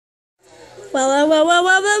Welcome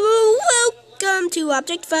to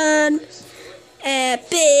Object Fun,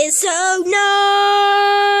 Episode 9.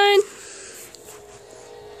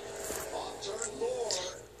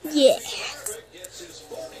 Yeah.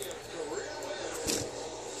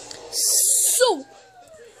 So,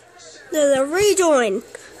 there's a rejoin.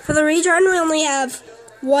 For the rejoin, we only have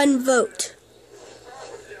one vote.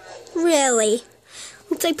 Really?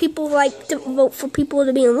 Looks like people like to vote for people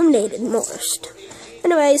to be eliminated most.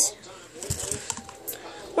 Anyways,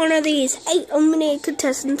 one of these 8 eliminated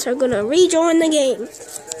contestants are going to rejoin the game.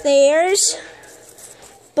 There's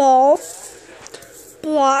ball,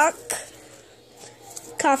 block,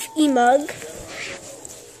 coffee mug,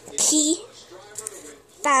 key,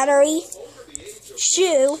 battery,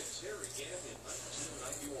 shoe,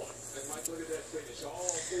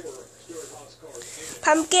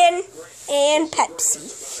 pumpkin, and Pepsi.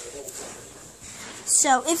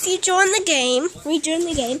 So if you rejoin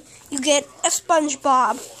the game, you get a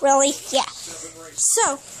SpongeBob. Really? Yeah.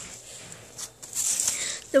 So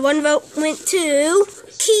the one vote went to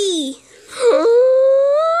Key.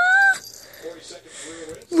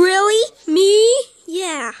 Really? Me?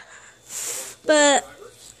 Yeah. But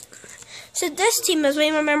so this team has way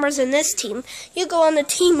more members than this team. You go on the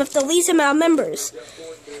team with the least amount of members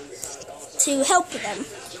to help them.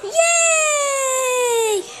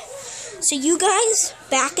 Yay! So you guys,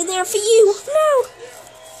 back in there for you. No.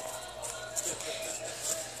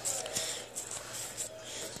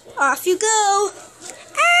 Off you go.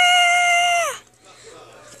 Ah!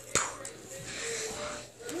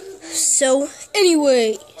 So,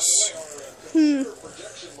 anyways,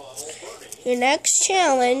 your next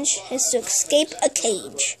challenge is to escape a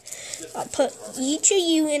cage. I'll put each of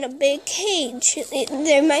you in a big cage.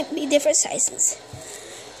 There might be different sizes.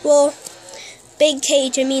 Well, big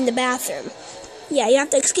cage, I mean the bathroom. Yeah, you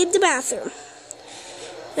have to escape the bathroom.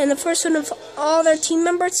 And the first one of all their team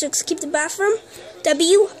members to escape the bathroom,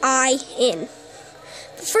 W-I-N.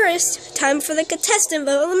 First, time for the contestant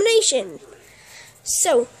vote elimination.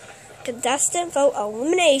 So, contestant vote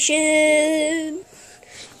elimination.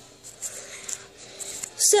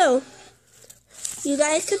 So, you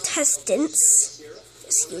contestants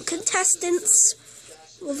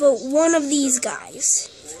will vote one of these guys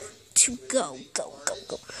to go.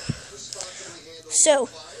 So,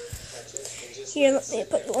 here, let me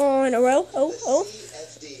put you all in a row.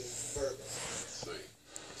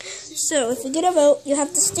 So, if you get a vote, you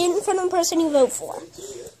have to stand in front of the person you vote for.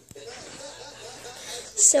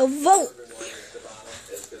 So, vote.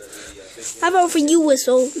 I vote for you,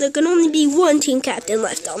 Whistle. There can only be one team captain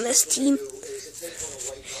left on this team.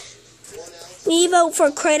 We vote for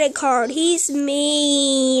Credit Card. He's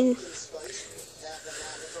mean.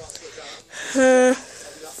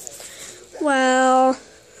 Well,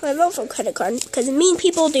 I vote for Credit Card because mean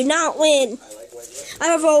people do not win.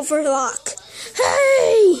 I vote for Lock.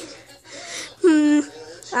 Hey!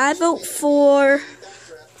 I vote for...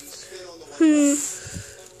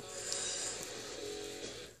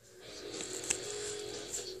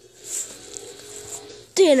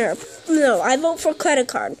 Dinner. No, I vote for Credit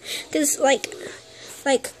Card. Because, like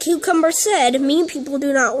Cucumber said, mean people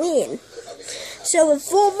do not win. So, with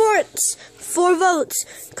 4 votes,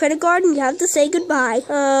 Credit Card, you have to say goodbye.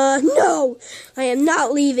 No! I am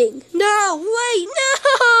not leaving. No! Wait!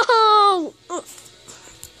 No!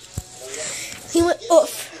 He went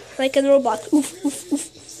oof, like in Roblox. Oof, oof, oof.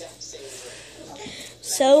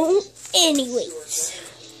 So, anyways.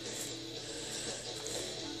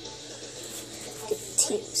 The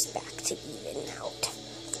team's back to even out.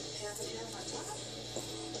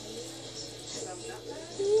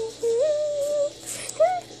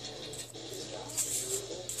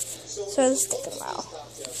 So it's taking a while.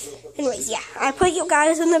 Anyways, yeah, I put you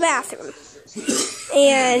guys in the bathroom.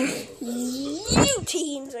 And you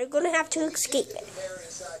teams are going to have to escape it.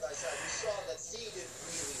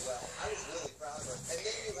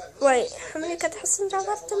 Wait, how many contestants are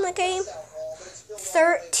left in the game?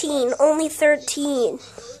 13. Only 13.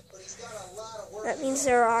 That means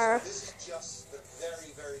there are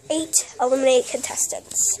 8 eliminated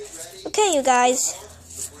contestants. Okay, you guys.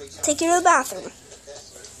 Take you to the bathroom.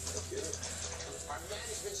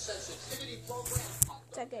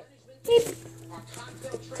 Second. Beep.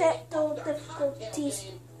 Technical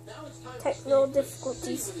difficulties.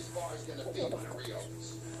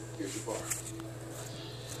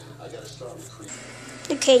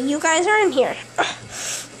 Okay, you guys are in here.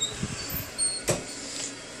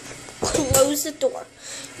 Close the door.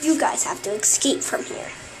 You guys have to escape from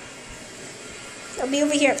here. I'll be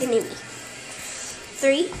over here if you need me.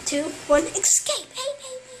 3, 2, 1, escape! Hey.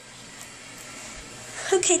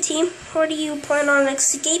 Okay, team, where do you plan on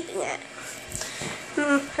escaping at?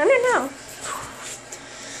 I don't know.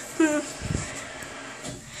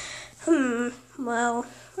 Well,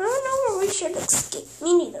 I don't know where we should escape.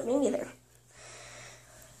 Me neither.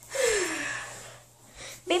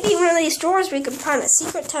 Maybe one of these doors we can find a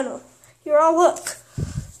secret tunnel. Here, I'll look.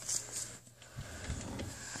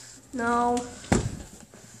 No.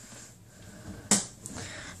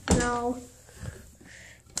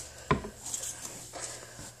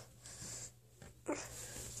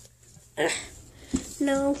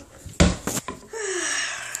 No.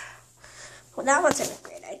 Well, that wasn't a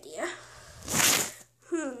great idea.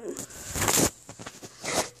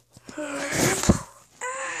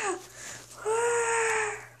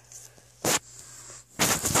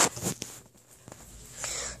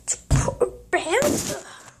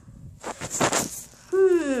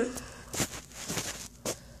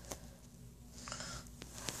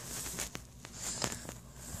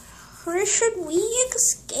 Where should we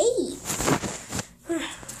escape?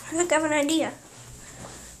 I think I have an idea.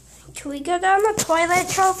 Can we go down the toilet,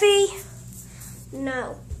 Trophy?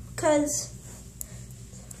 No, because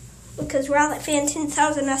Rowlet Fan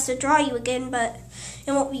 10,000 has to draw you again, but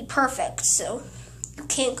it won't be perfect, so you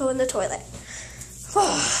can't go in the toilet.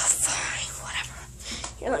 Oh, fine, whatever.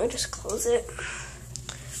 Here, let me just close it.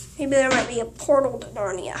 Maybe there might be a portal to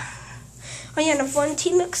Narnia. Oh yeah, and if one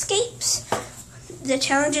team escapes, the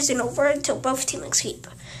challenge isn't over until both teams escape.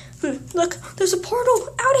 Look, there's a portal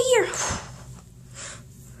out of here.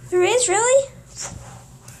 There is, really?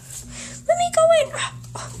 Let me go in.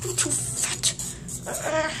 Oh, I'm too fat.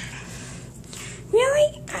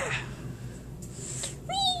 Really?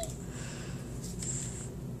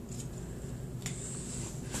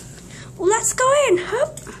 Well, let's go in.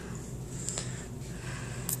 Hup.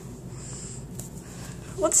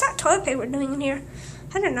 What's that toilet paper doing in here?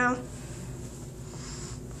 I don't know.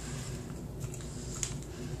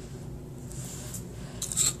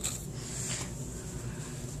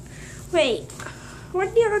 Wait,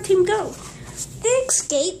 where'd the other team go? They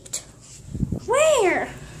escaped.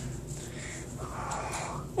 Where?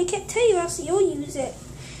 I can't tell you, else you'll use it.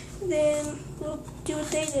 Then we'll do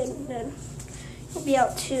what they did, and then you'll be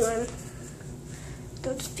out too, and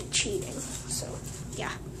they'll just be cheating. So,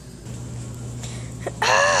 yeah.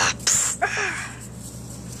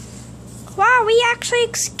 Wow, we actually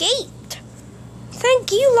escaped.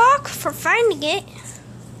 Thank you, Locke, for finding it.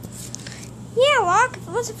 Yeah, Locke, if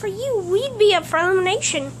it wasn't for you, we'd be up for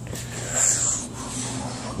elimination.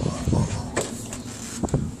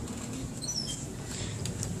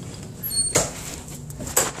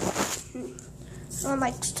 No one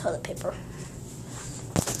likes toilet paper.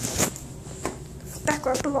 Back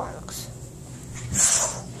where it belongs.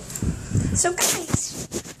 So, guys,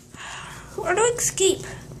 where do we escape?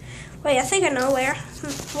 Wait, I think I know where.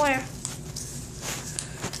 Where?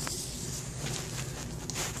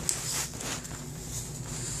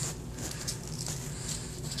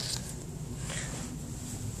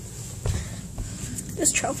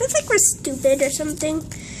 This trophy think we're stupid or something.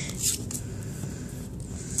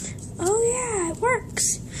 Oh yeah, it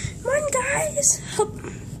works. Come on, guys. Hup.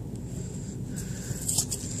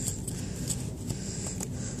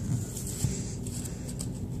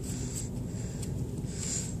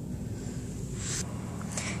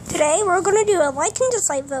 Today we're going to do a like and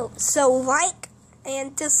dislike vote. So like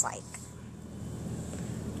and dislike.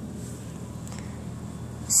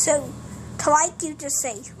 So to like, you just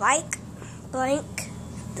say like, blank,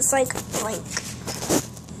 dislike, blank.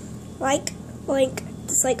 Like, blank,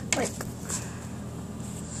 dislike, blank.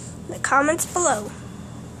 In the comments below.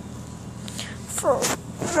 For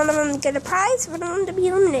one of them to get a prize, one of them to be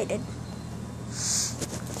eliminated.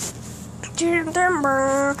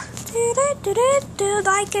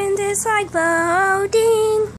 Like and dislike voting.